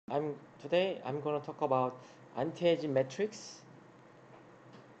Today I'm gonna talk about anti-aging matrix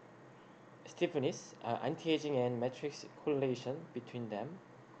stiffness, anti-aging and matrix correlation between them.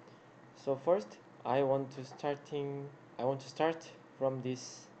 So first, I want to start from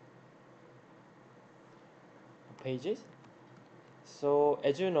these pages. So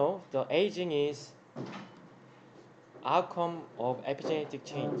as you know, the aging is outcome of epigenetic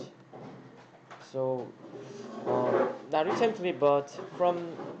change. So not recently, but from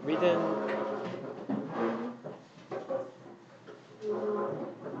within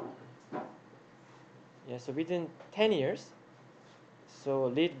so within 10 years, so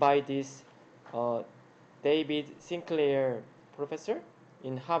led by this uh, David Sinclair professor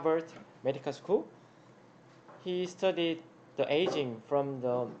in Harvard Medical School. He studied the aging from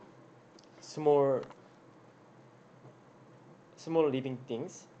the small small living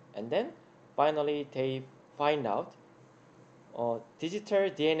things, and then finally they find out digital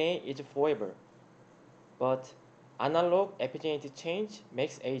DNA is forever, but analog epigenetic change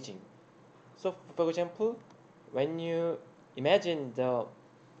makes aging. So for example, when you imagine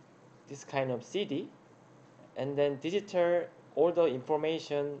this kind of CD, and then digital, all the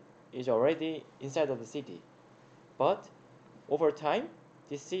information is already inside of the CD, but over time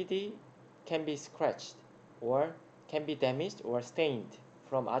this CD can be scratched or can be damaged or stained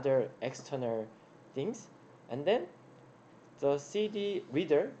from other external things, and then the CD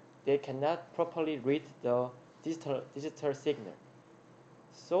reader, they cannot properly read the digital signal.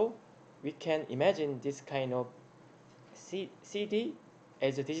 So we can imagine this kind of CD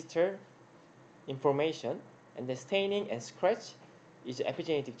as a digital information, and the staining and scratch is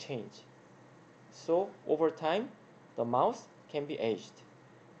epigenetic change. So over time, the mouse can be aged.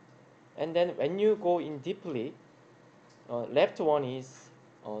 And then when you go in deeply, left one is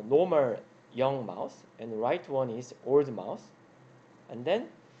normal young mouse, and right one is old mouse. And then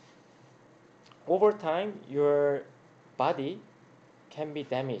over time, your body can be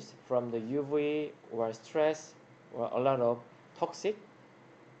damaged from the UV or stress or a lot of toxic.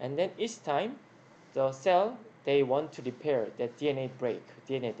 And then each time, the cell, they want to repair that DNA break,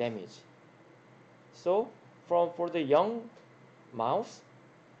 DNA damage. So for the young mouse,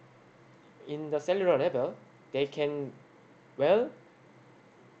 in the cellular level, they can well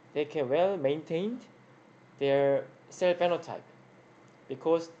maintain their cell phenotype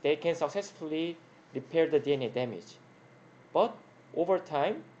because they can successfully repair the DNA damage. But over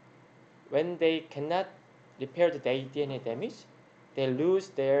time, when they cannot repair the DNA damage, they lose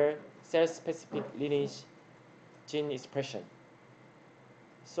their cell-specific lineage gene expression.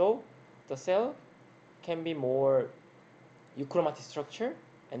 So the cell can be more euchromatic structure,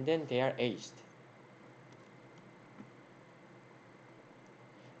 and then they are aged.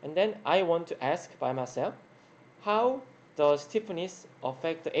 And then I want to ask by myself, how does stiffness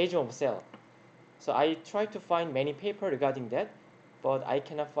affect the aging of cell? So I tried to find many papers regarding that, but I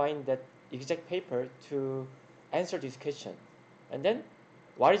cannot find that exact paper to answer this question. And then,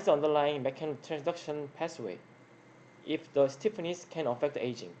 what is the underlying mechanical transduction pathway if the stiffness can affect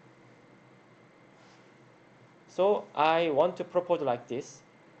aging? So I want to propose like this.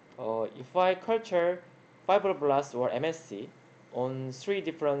 If I culture fibroblasts or MSC on 3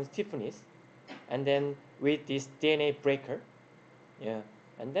 different stiffness, and then with this DNA breaker, yeah,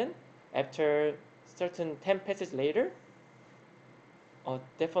 and then after certain 10 passes later,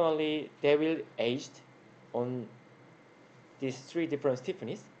 definitely they will aged on these 3 different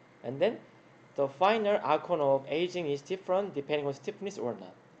stiffness, and then the final outcome of aging is different depending on stiffness or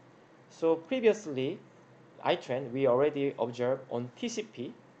not. So previously, iTrend, we already observed on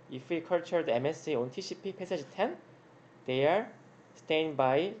TCP, if we culture the MSC on TCP passage 10, they are stained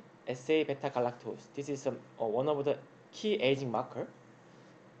by SA beta galactose. This is one of the key aging marker.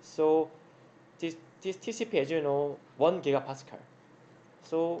 So this TCP, as you know, 1 gigapascal.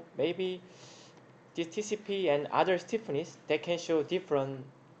 So maybe this TCP and other stiffness, they can show different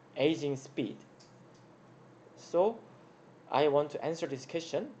aging speed. So I want to answer this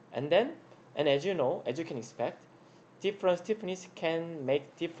question, and as you know, as you can expect, different stiffness can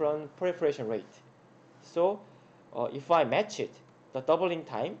make different proliferation rate. So if I match it, the doubling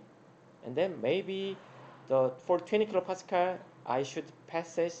time, and then maybe for 20 kilopascal, I should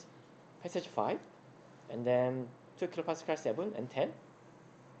passage 5, and then 2 kilopascal 7 and 10,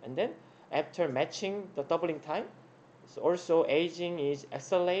 and then after matching the doubling time, so also aging is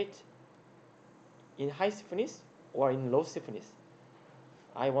accelerate in high stiffness or in low stiffness.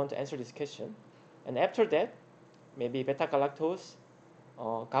 I want to answer this question, and after that, maybe beta galactose,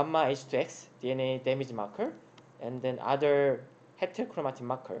 gamma H2X DNA damage marker, and then other heterochromatin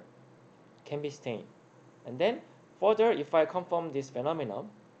marker can be stained. And then further, if I confirm this phenomenon,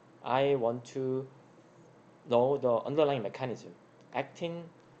 I want to know the underlying mechanism, actin,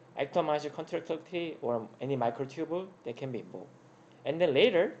 ectomized contractility, or any microtubule that can be involved. And then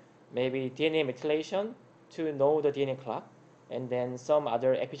later, maybe DNA methylation to know the DNA clock, and then some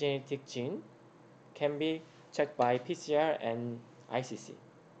other epigenetic gene can be checked by PCR and ICC.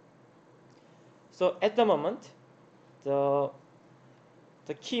 So at the moment, the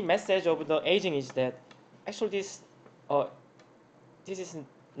the key message of the aging is that actually this is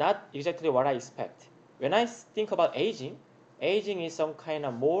not exactly what I expect. When I think about aging, aging is some kind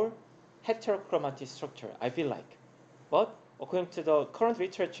of more heterochromatic structure, I feel like. But according to the current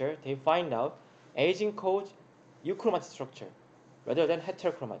literature, they find out aging codes euchromatic structure rather than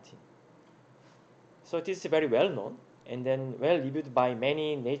heterochromatic. So this is very well known and then well reviewed by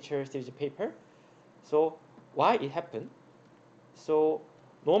many Nature series paper. So why it happened? So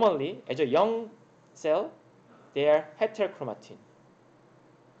normally, as a young cell, they are heterochromatin.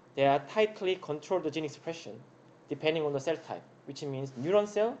 They are tightly controlled gene expression depending on the cell type, which means neuron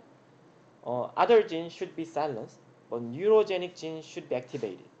cell, other genes should be silenced, but neurogenic genes should be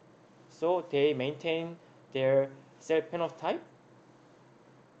activated. So they maintain their cell phenotype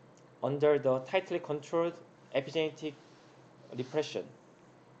under the tightly controlled epigenetic repression.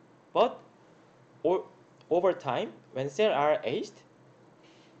 But over time, when cells are aged,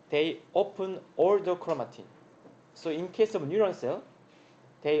 they open all the chromatin. So in case of neuron cell,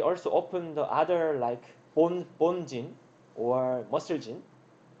 they also open the other like bone gene or muscle gene.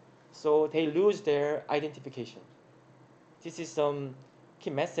 So they lose their identification. This is some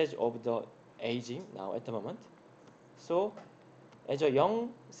key message of the aging now at the moment. So as a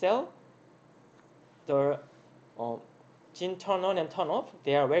young cell, the gene turn on and turn off,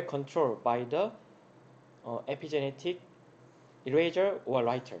 they are well controlled by the epigenetic eraser or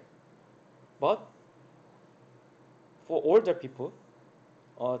writer. But for older people,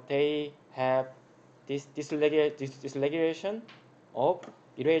 they have this dysregulation of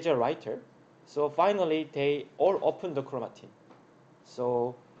eraser writer. So finally, they all open the chromatin.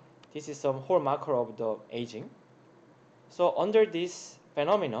 So this is some hallmarker of the aging. So under this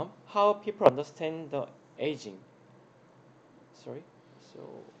phenomenon, how people understand the aging? Sorry. So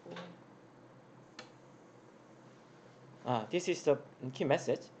this is the key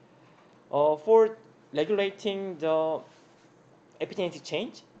message. For regulating the epigenetic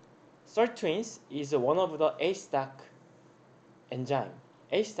change, sirtuins is one of the A-stack enzyme.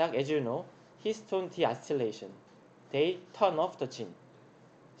 A-stack, as you know, histone deacetylation. They turn off the gene.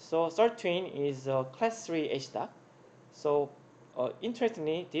 So sirtuin is a class 3 A-stack. So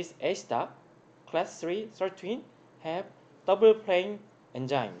interestingly, this A-stack, class 3 sirtuin, have double playing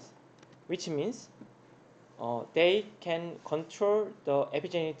enzymes, which means they can control the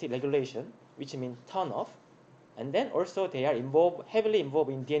epigenetic regulation, which means turn off, and then also they are heavily involved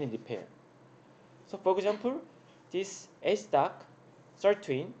in DNA repair. So for example, this A-stack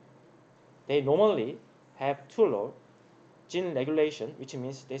sirtuin, they normally have too low gene regulation, which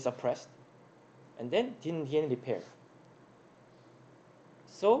means they suppressed, and then DNA repair.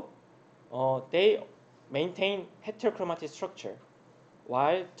 So they maintain heterochromatic structure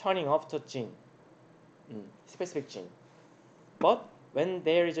while turning off the gene, specific gene. But when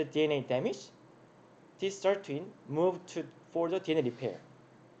there is a DNA damage, this sirtuin move for the DNA repair.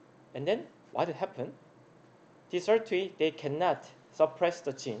 And then what happened? This sirtuin, they cannot suppress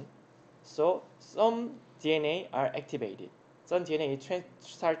the gene, so some DNA are activated. Some DNA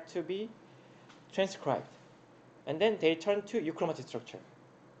start to be transcribed, and then they turn to euchromatic structure.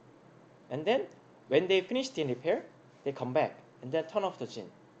 And then when they finish DNA repair, they come back and then turn off the gene.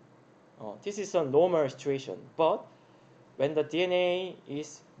 This is a normal situation, but when the DNA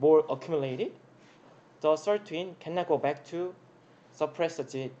is more accumulated, the sirtuin cannot go back to suppress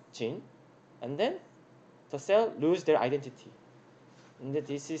the gene, and then the cell lose their identity. And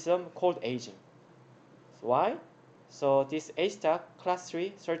this is called aging. So why? So this A-stack class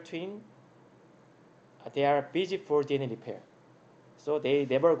 3 sirtuin, they are busy for DNA repair. So they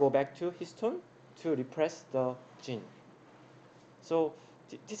never go back to histone to repress the gene. So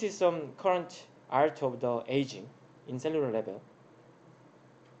this is some current art of the aging in cellular level.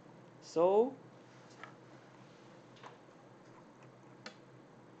 So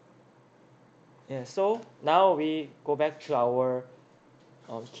so now we go back to our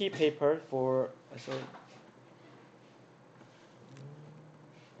key paper for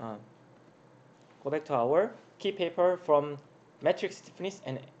go back to our key paper from matrix stiffness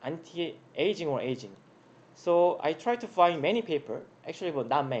and anti-aging or aging. So I tried to find many papers, actually, but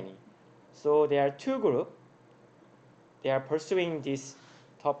not many. So there are two groups. They are pursuing this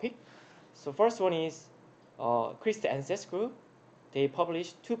topic. So first one is Chris Ansess group, they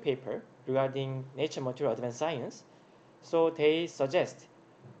published two papers regarding Nature Material Advanced Science. So they suggest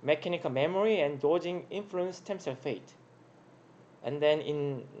mechanical memory and dosing influence stem cell fate. And then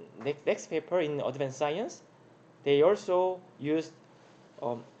in next paper in Advanced Science, they also used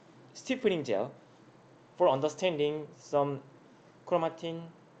um, stiffening gel for understanding some chromatin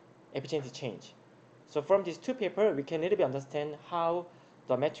epigenetic change. So from these two papers, we can a little bit understand how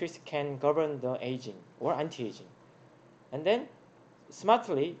the matrix can govern the aging or anti-aging. And then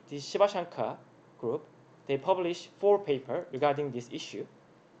smartly, the Shivashankar group, they published four papers regarding this issue.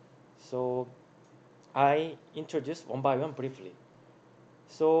 So I introduce one by one briefly.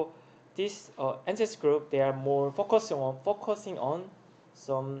 So this ancestry group, they are more focusing on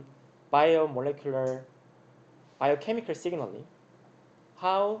some biomolecular, biochemical signaling,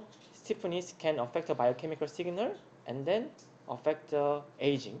 how stiffness can affect the biochemical signal and then affect the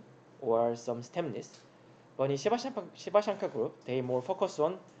aging or some stemness. But in Shivashankar group, they more focus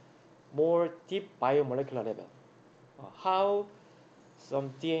on more deep biomolecular level. How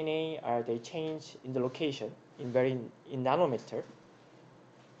some DNA are they change in the location in nanometer.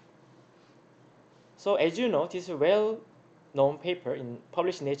 So as you know, this is a well-known paper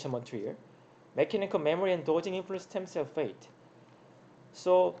published in Nature Material, mechanical memory and dosing influence stem cell fate.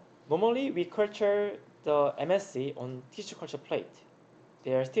 So normally we culture the MSC on tissue culture plate.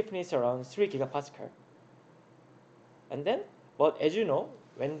 Their stiffness around 3 gigapascal. And then, but as you know,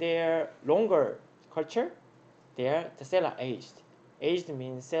 when they are longer culture, the cell are aged. Aged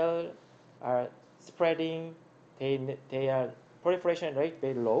means cell are spreading, they are proliferation rate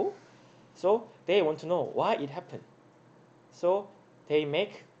very low. So they want to know why it happened. So they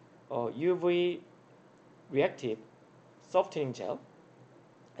make UV reactive softening gel,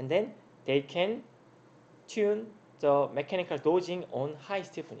 and then they can tune the mechanical dosing on high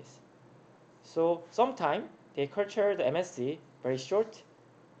stiffness. So sometimes they culture the MSC very short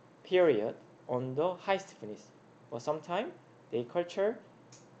period on the high stiffness, but sometimes they culture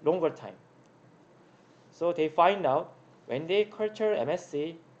longer time. So they find out when they culture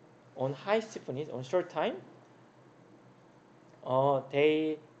MSC on high stiffness on short time,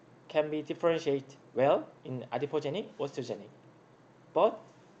 they can be differentiate well in adipogenic, osteogenic. But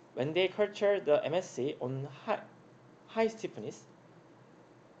when they culture the MSC on high stiffness,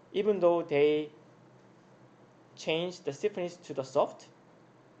 even though they change the stiffness to the soft,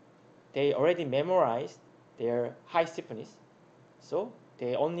 they already memorized their high stiffness, so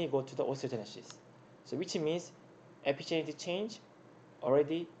they only go to the osteogenesis. So which means epigenetic change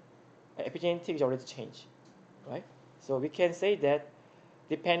epigenetic is already changed, right? So we can say that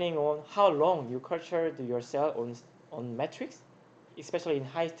depending on how long you cultured your cell on matrix, especially in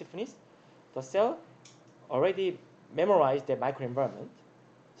high stiffness, the cell already memorized the microenvironment,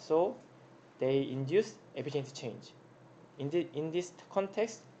 so they induce epigenetic change. In this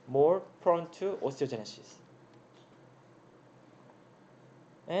context, more prone to osteogenesis.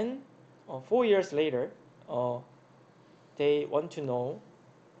 And 4 years later, they want to know,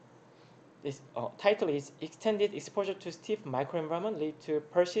 this title is Extended Exposure to Stiff Microenvironment Lead to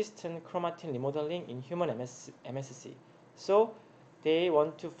Persistent Chromatin Remodeling in Human MSC. So they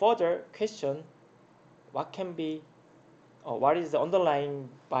want to further question what is the underlying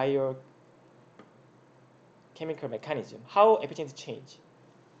biochemical mechanism, how epigenetic change.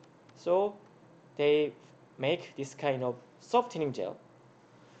 So they make this kind of softening gel.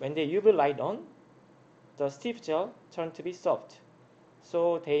 When they UV light on, the stiff gel turns to be soft.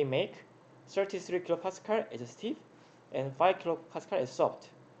 So they make 33 kilopascal as stiff and 5 kilopascal as soft.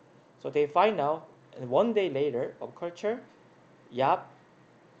 So they find out, and 1 day later of culture, YAP,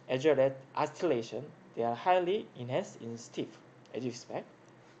 as well as acetylation, they are highly enhanced in stiff, as you expect.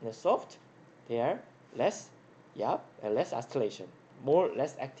 In the soft, they are less YAP and less acetylation,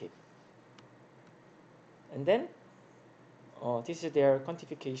 less active. And then this is their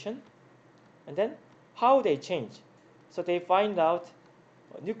quantification. And then how they change. So they find out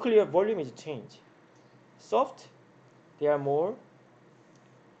nuclear volume is changed. Soft, they are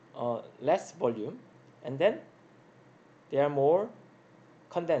less volume, and then they are more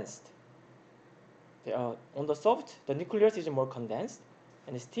condensed. On the soft, the nucleus is more condensed,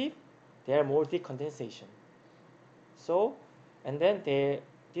 and stiff, they are more decondensation. So, and then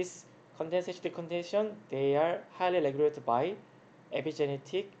this condensation, decondensation, they are highly regulated by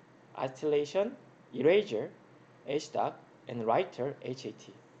epigenetic, acetylation, erasure, H-dot, and writer, HAT.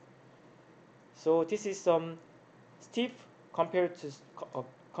 So this is some stiff compared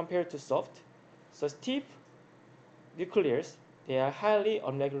to soft. So stiff nucleus, they are highly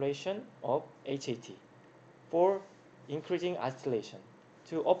on regulation of HAT for increasing acetylation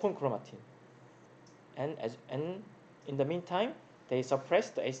to open chromatin. And in the meantime, they suppress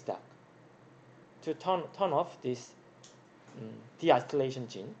the H duct to turn off this deacetylation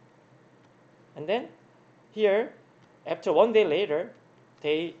gene. And then here, after 1 day later,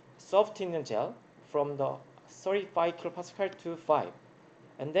 they soften the gel from the 35 kilopascal to 5.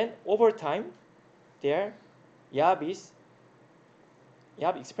 And then over time, their YAB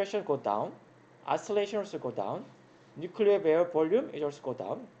expression go down, acetylation also go down, nuclear volume is also go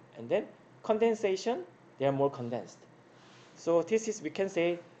down, and then condensation, they are more condensed. So this is, we can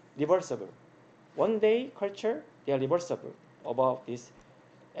say, reversible. 1 day culture, they are reversible about this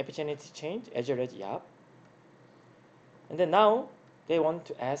epigenetic change as well as YAB. And then now they want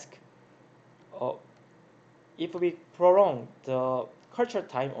to ask if we prolong the culture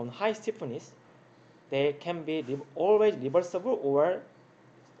time on high stiffness, they can be always reversible, or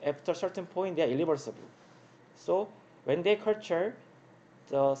after a certain point they are irreversible. So when they culture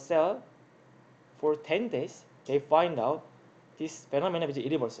the cell for 10 days, they find out this phenomenon is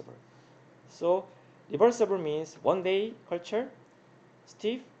irreversible. So reversible means 1 day culture,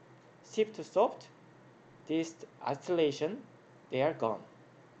 stiff to soft, this acetylation, they are gone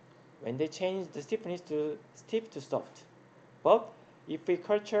when they change the stiffness to stiff to soft. But if we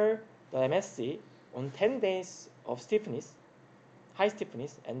culture the MSC on 10 days of stiffness, high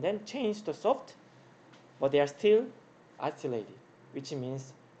stiffness, and then change to soft, but they are still acetylated, which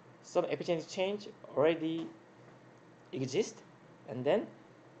means some epigenetic change already exists, and then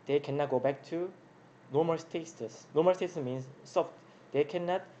they cannot go back to normal status. Normal status means soft. They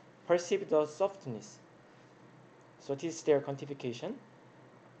cannot perceive the softness. So this is their quantification.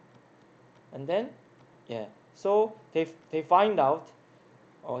 And then, so they find out,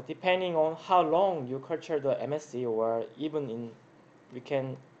 depending on how long you culture the MSC, or even we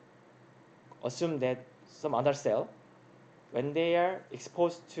can assume that some other cell, when they are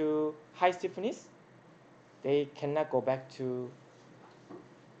exposed to high stiffness, they cannot go back to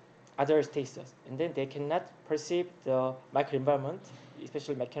other status, and then they cannot perceive the microenvironment,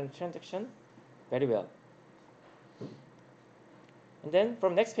 especially mechanical transaction, very well. And then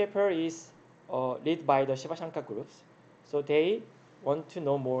from next paper is led by the Shivashankar groups. So they want to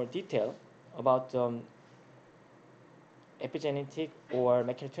know more detail about epigenetic or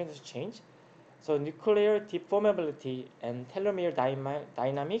mechanical transition change. So nuclear deformability and telomere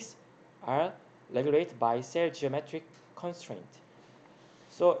dynamics are regulated by cell geometric constraint.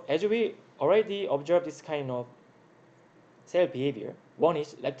 So as we already observed this kind of cell behavior, one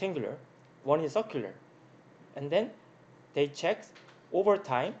is rectangular, one is circular. And then they check over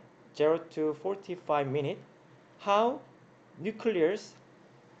time, 0 to 45 minutes, how nuclears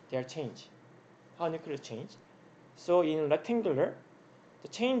they change. How nuclear change. So in rectangular, the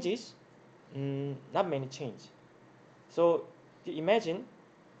change is not many change. So imagine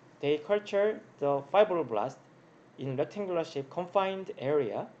they culture the fibroblast in rectangular shape confined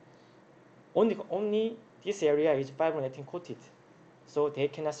area. Only this area is fibronectin coated, so they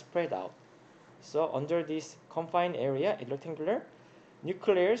cannot spread out. So under this confined area, in rectangular,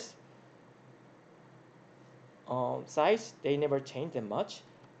 nucleus size, they never change that much.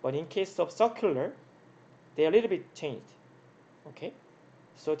 But in case of circular, they are a little bit changed. Okay,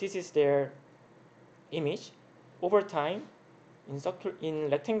 so this is their image. Over time, in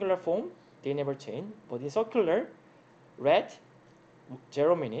rectangular form, they never change. But in circular, red,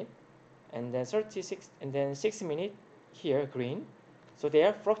 0 minute, and then 36, and then 6 minute here, green. So they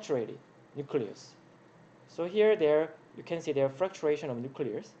are fluctuated nucleus. So here, you can see their fluctuation of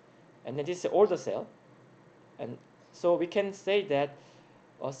nucleus, and then this is older cell. And so we can say that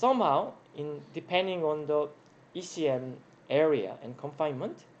somehow, depending on the ECM area and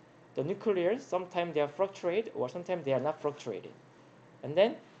confinement, the nucleus, sometimes they are fluctuated or sometimes they are not fluctuated. And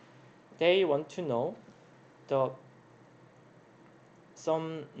then they want to know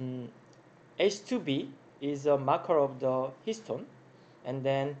some H2B is a marker of the histone, and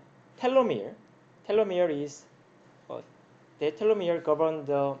then telomere is the telomere govern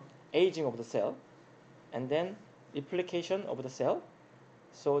the aging of the cell, and then replication of the cell.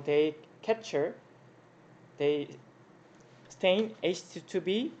 So they stain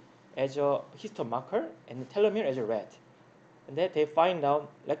H2B as a histone marker and telomere as a red. And then they find out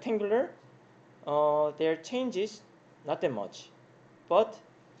rectangular, their changes not that much. But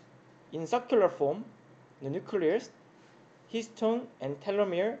in circular form, the nucleus, histone and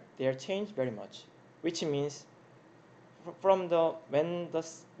telomere, they are changed very much, which means when the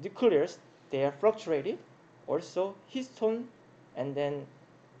nucleus, they are fluctuated, also histone, and then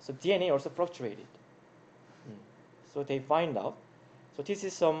so DNA also fluctuated. So they find out. So this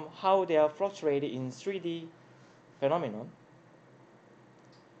is how they are fluctuated in 3D phenomenon.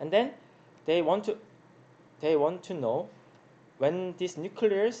 And then they want to know when this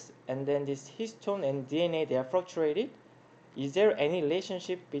nucleus and then this histone and DNA, they are fluctuated, is there any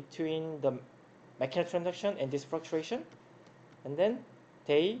relationship between the mechanical transduction and this fluctuation? And then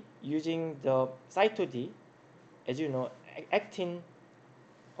they using the cyto-D, as you know, actin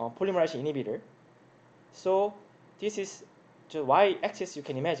polymerase inhibitor. So this is the y-axis. You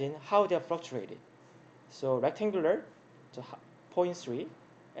can imagine how they are fluctuated. So rectangular, so 0.3,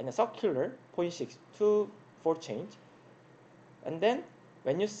 and a circular 0.6, 2-fold change. And then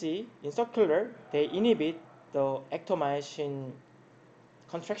when you see in circular, they inhibit the ectomyosin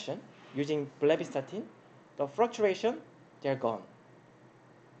contraction using blebistatin. The fluctuation, they're gone.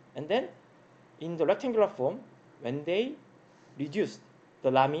 And then in the rectangular form, when they reduce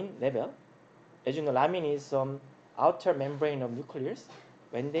the lamin level, as you know, lamin is some outer membrane of nucleus.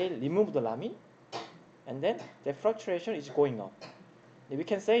 When they remove the lamin, and then the fluctuation is going up. We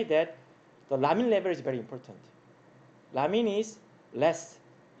can say that the lamin level is very important. Lamin is less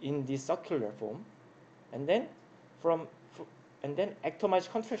in this circular form, and then ectomyosin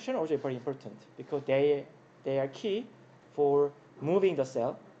contraction also very important because they are key for moving the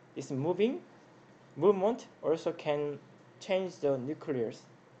cell. This movement also can change the nucleus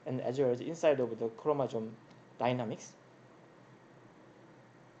and as well as inside of the chromosome dynamics.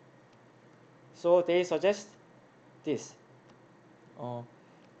 So they suggest this.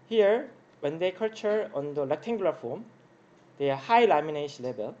 Here, when they culture on the rectangular form, they are high laminase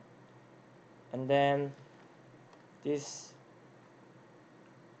level, and then this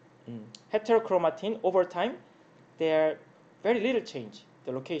heterochromatin over time, they are very little change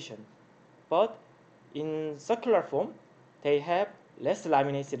the location, but in circular form, they have less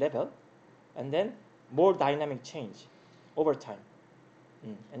laminase level, and then more dynamic change over time.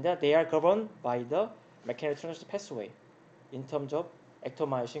 And that they are governed by the mechanical transduction pathway in terms of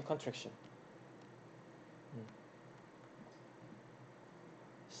ectomyosin contraction.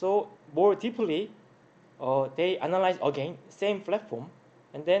 So more deeply, they analyze again same platform,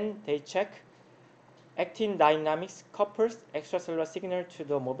 and then they check actin dynamics couples extracellular signal to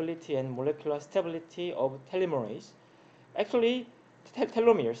the mobility and molecular stability of telomerase. Actually,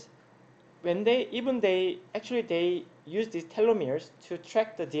 telomeres, when they use these telomeres to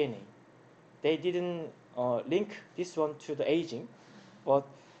track the DNA. They didn't link this one to the aging, but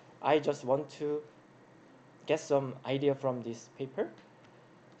I just want to get some idea from this paper.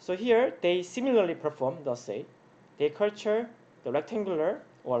 So here they similarly perform the assay. They culture the rectangular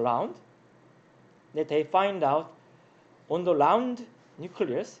or round. That they find out on the round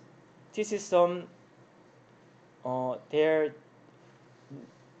nucleus, this is some their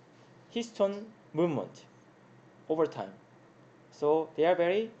histone movement over time. So they are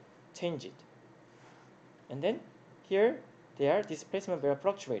very changed. And then here their displacement very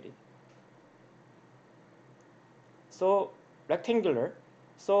fluctuated. So rectangular.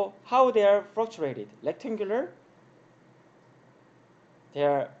 So how they are fluctuated? Rectangular. They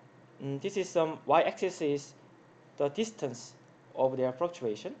are. This is some y-axis is the distance of their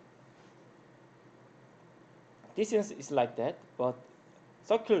fluctuation. Distance is like that, but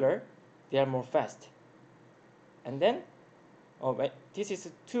circular, they are more fast. And then, this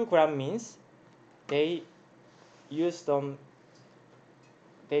is 2 gram means they use some.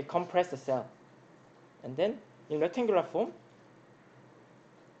 They compress the cell, and then in rectangular form,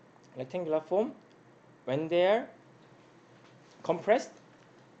 when they are compressed,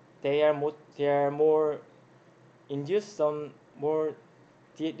 they are more induce some more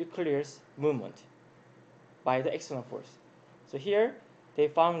nucleus movement by the external force. So here they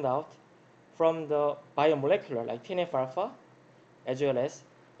found out from the biomolecular like TNF alpha as well as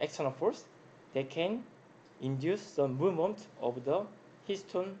external force, they can induce some movement of the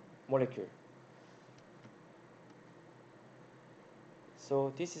histone molecule.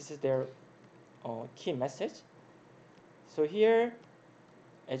 So this is their key message. So here,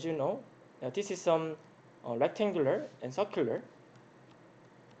 as you know, this is some rectangular and circular.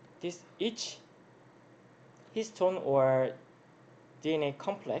 This each histone or DNA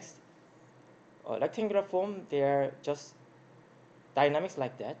complex, rectangular form, they are just dynamics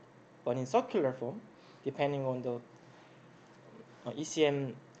like that. But in circular form, depending on the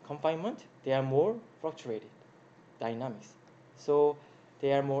ECM confinement, they are more fluctuated dynamics. So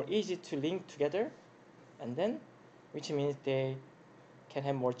they are more easy to link together, and then, which means they can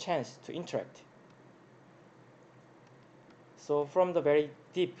have more chance to interact. So from the very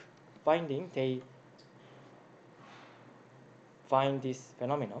deep finding, they find this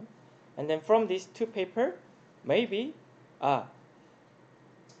phenomenon. And then from these 2 papers, maybe,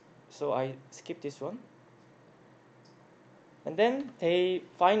 so I skip this one. And then they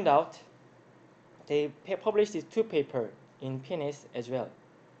find out, they published these 2 papers in PNS as well.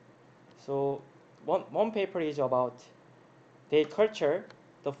 So one paper is about they culture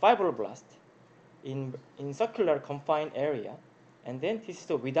the fibroblast in circular confined area, and then this is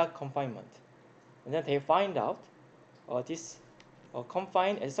the without confinement. And then they find out this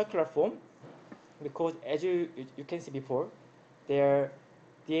confined as circular form because as you can see before, their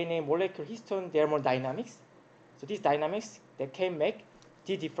DNA molecular histone, they are more dynamics. So these dynamics that can make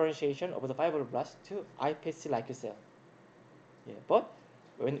de-differentiation of the fibroblast to iPS-like cell. Yeah, but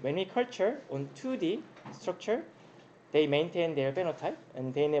when we culture on 2D structure, they maintain their phenotype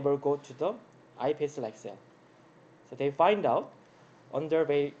and they never go to the iPS-like cell. So they find out under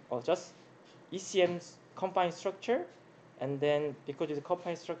way of just ECM's confined structure, and then because of the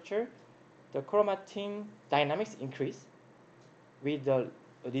confined structure, the chromatin dynamics increase with the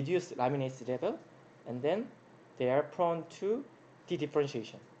reduced laminase level, and then they are prone to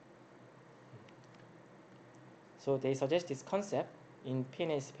de-differentiation. So they suggest this concept in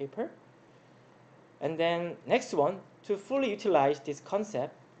PNAS paper. And then next one, to fully utilize this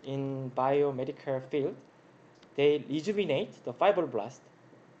concept in biomedical field, they rejuvenate the fibroblast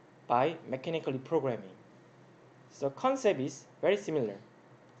by mechanically programming. So concept is very similar.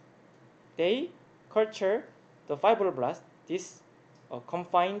 They culture the fibroblast, this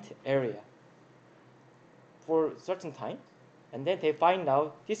confined area, for certain time, and then they find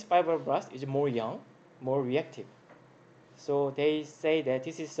out this fibroblast is more young, more reactive. So they say that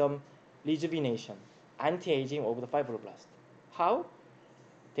this is some rejuvenation, anti-aging of the fibroblast. How?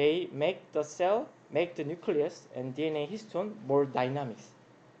 They make the cell, make the nucleus and DNA histone more dynamics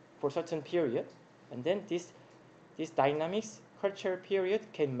for certain period, and then this dynamics culture period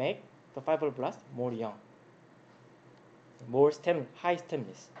can make the fibroblast more young, more high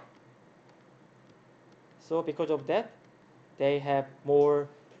stemness. So because of that, they have more.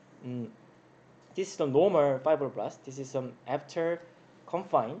 This is the normal fibroblast. This is some after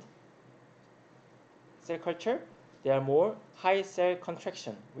confined cell culture. They are more high cell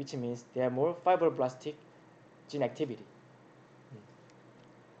contraction, which means they are more fibroblastic gene activity.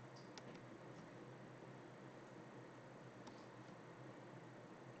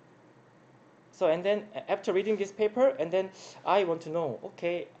 So and then after reading this paper, and then I want to know,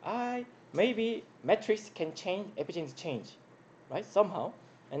 okay, maybe matrix can change, epigenetic change, right? Somehow,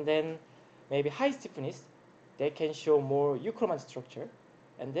 and then maybe high stiffness, they can show more euchromatin structure,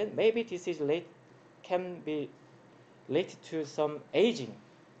 and then maybe this is can be related to some aging.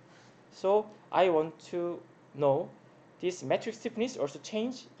 So I want to know this matrix stiffness also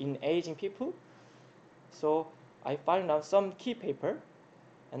change in aging people. So I found out some key paper,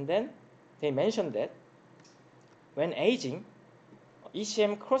 and then they mentioned that when aging,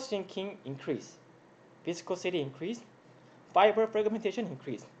 ECM cross-linking increase, viscosity increase, fiber fragmentation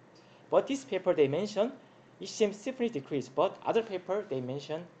increase. But this paper they mentioned ECM stiffness decrease, but other paper they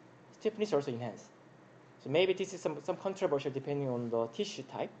mentioned stiffness also enhance. So maybe this is some controversial depending on the tissue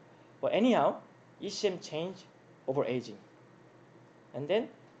type. But anyhow, ECM change over aging. And then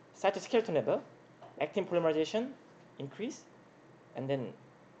cytoskeleton level, actin polymerization increase, and then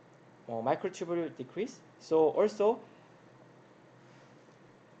microtubule decrease. So also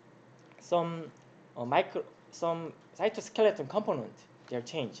some cytoskeleton component they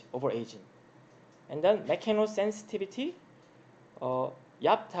change over aging. And then mechanosensitivity,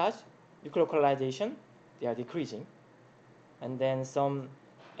 YAPTAZ, nucleocapitalization, they are decreasing. And then some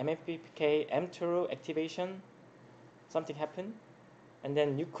MMPK, mTOR activation, something happened. And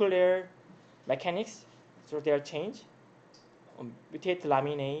then nuclear mechanics, so they are changed. Mutate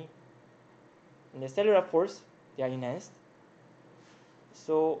laminae, and the cellular force, they are enhanced.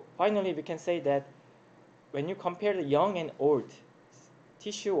 So finally, we can say that when you compare the young and old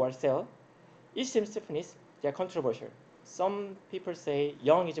tissue or cell, ECM stiffness, they are controversial. Some people say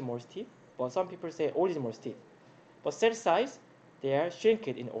young is more stiff, but some people say old is more stiff. But cell size, they are shrinked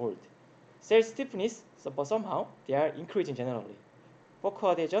in old. Cell stiffness, but somehow they are increasing generally.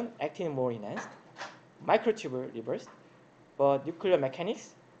 Focal adhesion, actin more enhanced. Microtubule reversed, but nuclear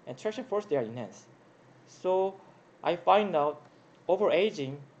mechanics and traction force, they are enhanced. So I find out over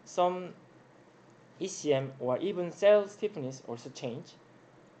aging, some ECM or even cell stiffness also change,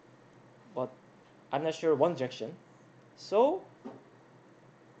 but I'm not sure one direction. So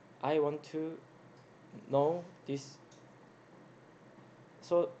I want to know this.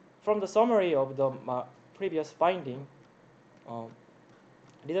 So from the summary of the previous finding,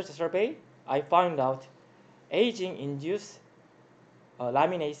 research survey, I found out aging induced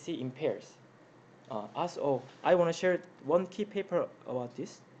laminase C impairs. Also, I want to share one key paper about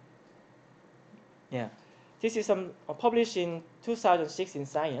this. Yeah, this is published in 2006 in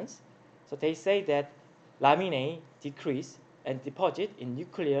Science. So they say that laminae decrease and deposit in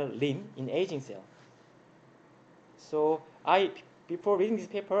nuclear limb in aging cell. So before reading this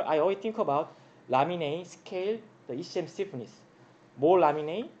paper, I always think about laminae scale the ECM stiffness. More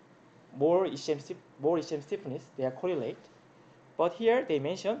laminae, more ECM stiffness, they are correlate. But here they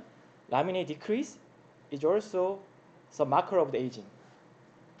mention laminae decrease is also some marker of the aging.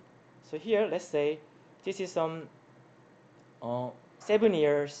 So here, let's say this is some 7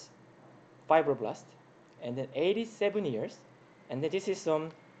 years fibroblast, and then 87 years, and then this is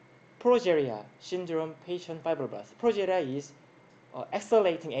some progeria syndrome patient fibroblast. Progeria is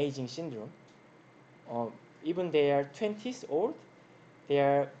accelerating aging syndrome. Even they are 20s old,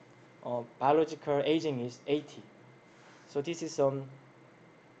 their biological aging is 80. So this is some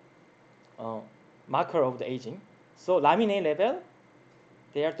marker of the aging. So laminae level,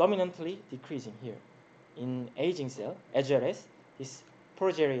 they are dominantly decreasing here in aging cell, as well as this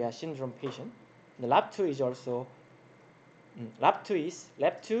progeria syndrome patient. The LAP2 is also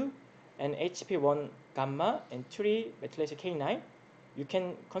LAP2 and HP1 gamma and 3 methylation K9. You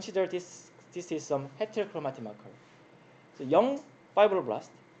can consider this is some heterochromatic marker. So young fibroblast,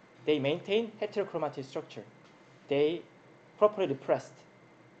 they maintain heterochromatic structure. They properly repressed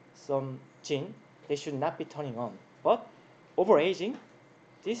some gene. They should not be turning on. But over aging,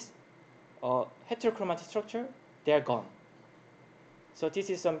 this heterochromatic structure, they are gone. So this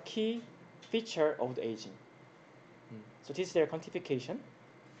is some key feature of the aging. So this is their quantification.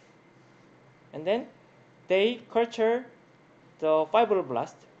 And then they culture the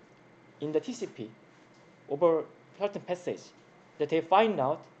fibroblast in the TCP over certain passage that they find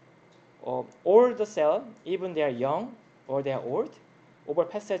out all the cell, even they are young or they are old, over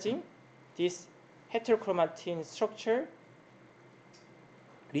passaging, this heterochromatin structure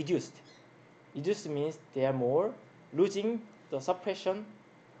reduced. Reduced means they are more losing the suppression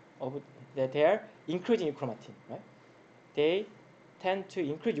of that they are increasing chromatin, right? They tend to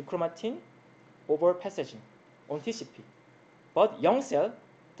increase chromatin over passaging on TCP. But young cell,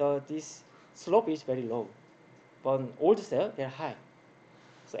 this slope is very low. But old cell, they're high.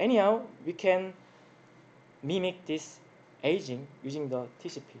 So anyhow, we can mimic this aging using the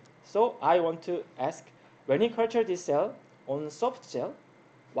TCP. So I want to ask, when you culture this cell on soft gel,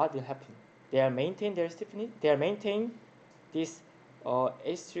 what will happen? They are maintain their stiffness, they are maintain this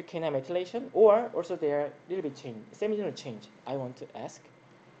H3K9 methylation, or also they are a little bit change, semi-general change. I want to ask.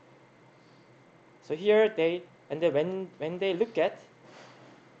 So here they, and then when they look at,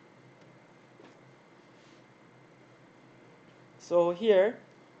 so here,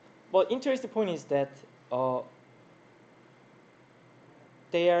 but interesting point is that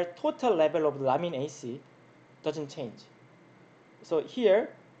their total level of lamin AC doesn't change. So here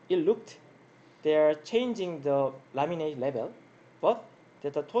it looked they are changing the laminate level, but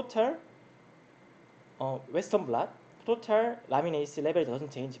the total Western blot, total laminase level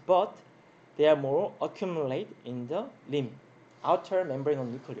doesn't change, but they are more accumulate in the limb, outer membrane of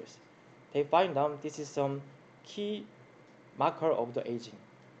nucleus. They find out this is some key marker of the aging.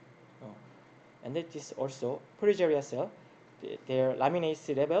 And that is also progeria cell, their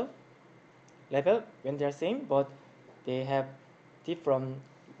laminase level when they are same, but they have different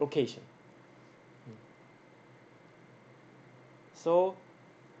location. So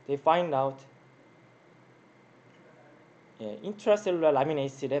they find out intracellular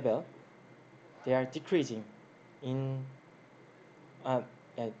laminase level, they are decreasing in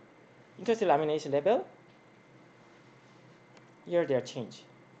intracellular laminase level. Here they are changed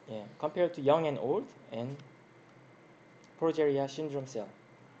compared to young and old and progeria syndrome cell.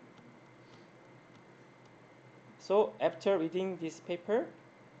 So after reading this paper,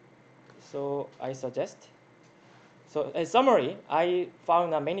 so I suggest. So as summary, I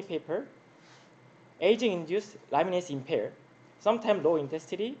found many paper. Aging-induced laminase impair, sometimes low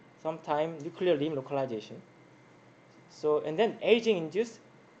intensity, sometimes nuclear limb localization. So and then aging-induced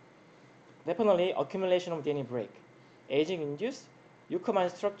definitely accumulation of DNA break. Aging-induced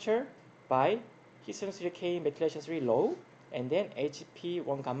euchromatin structure by histone 3K methylation 3 low, and then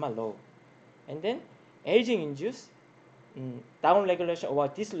HP1 gamma low. And then aging-induced down-regulation or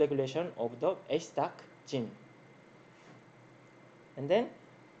dysregulation of the HDAC gene. And then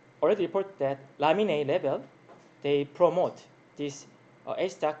already reported that laminae level, they promote this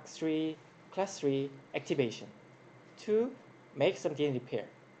HDAC3 class 3 activation to make some DNA repair,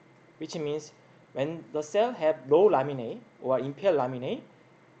 which means when the cell have low laminae or impaired laminae,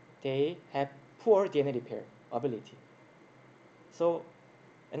 they have poor DNA repair ability. So,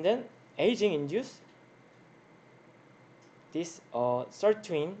 and then aging induce this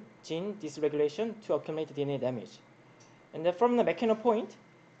sirtuin gene dysregulation to accumulate DNA damage. And then from the mechano point,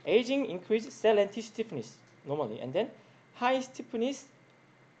 aging increases cell and tissue stiffness normally, and then high stiffness,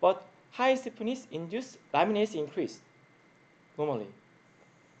 but high stiffness induce laminase increase normally.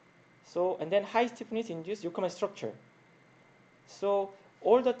 So, and then high stiffness induce euchromatic structure. So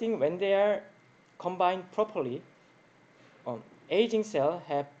all the things when they are combined properly, aging cell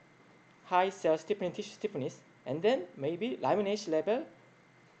have high cell stiffness, tissue stiffness, and then maybe laminase level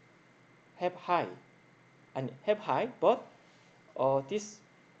have high, but this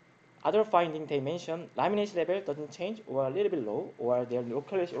other finding they mentioned, laminase level doesn't change or a little bit low, or their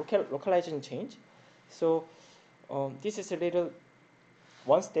localization change. So this is a little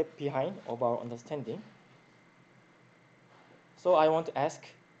one step behind of our understanding. So I want to ask,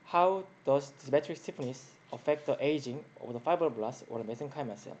 how does symmetric stiffness affect the aging of the fibroblast or the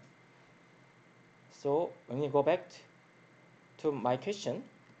mesenchymal cell? So when you go back to my question,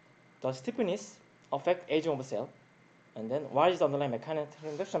 does stiffness affect aging of the cell? And then what is the underlying mechanical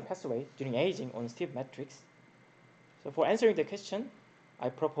transduction pathway during aging on stiff matrix? So for answering the question, I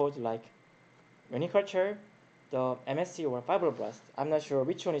propose like when you culture the MSC or fibroblast, I'm not sure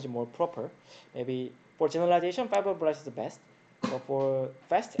which one is more proper. Maybe for generalization, fibroblast is the best. But for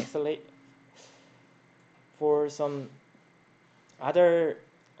fast accelerate, for some other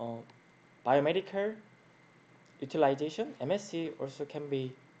biomedical utilization, MSC also can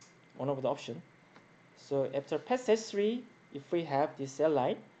be one of the options. So after passage 3, if we have this cell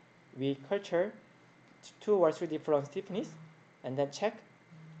line, we culture 2 or 3 different stiffness and then check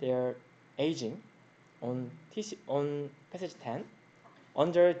their aging on passage 10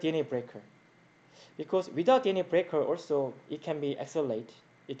 under DNA breaker. Because without DNA breaker also it can be accelerate,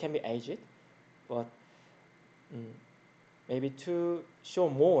 it can be aged, but maybe to show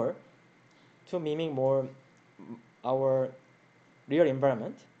more, to mimic more our real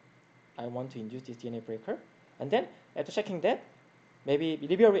environment, I want to induce this DNA breaker. And then after checking that, maybe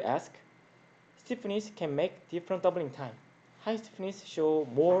Libya will ask, stiffness can make different doubling time. High stiffness show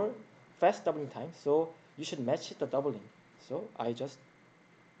more fast doubling time, so you should match the doubling. So I just,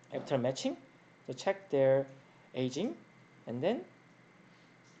 after matching, to check their aging, and then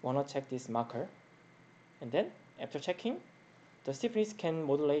wanna check this marker. And then after checking, the stiffness can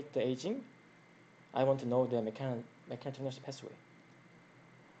modulate the aging. I want to know the mechanical pathway.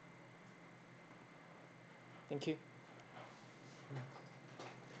 Thank you.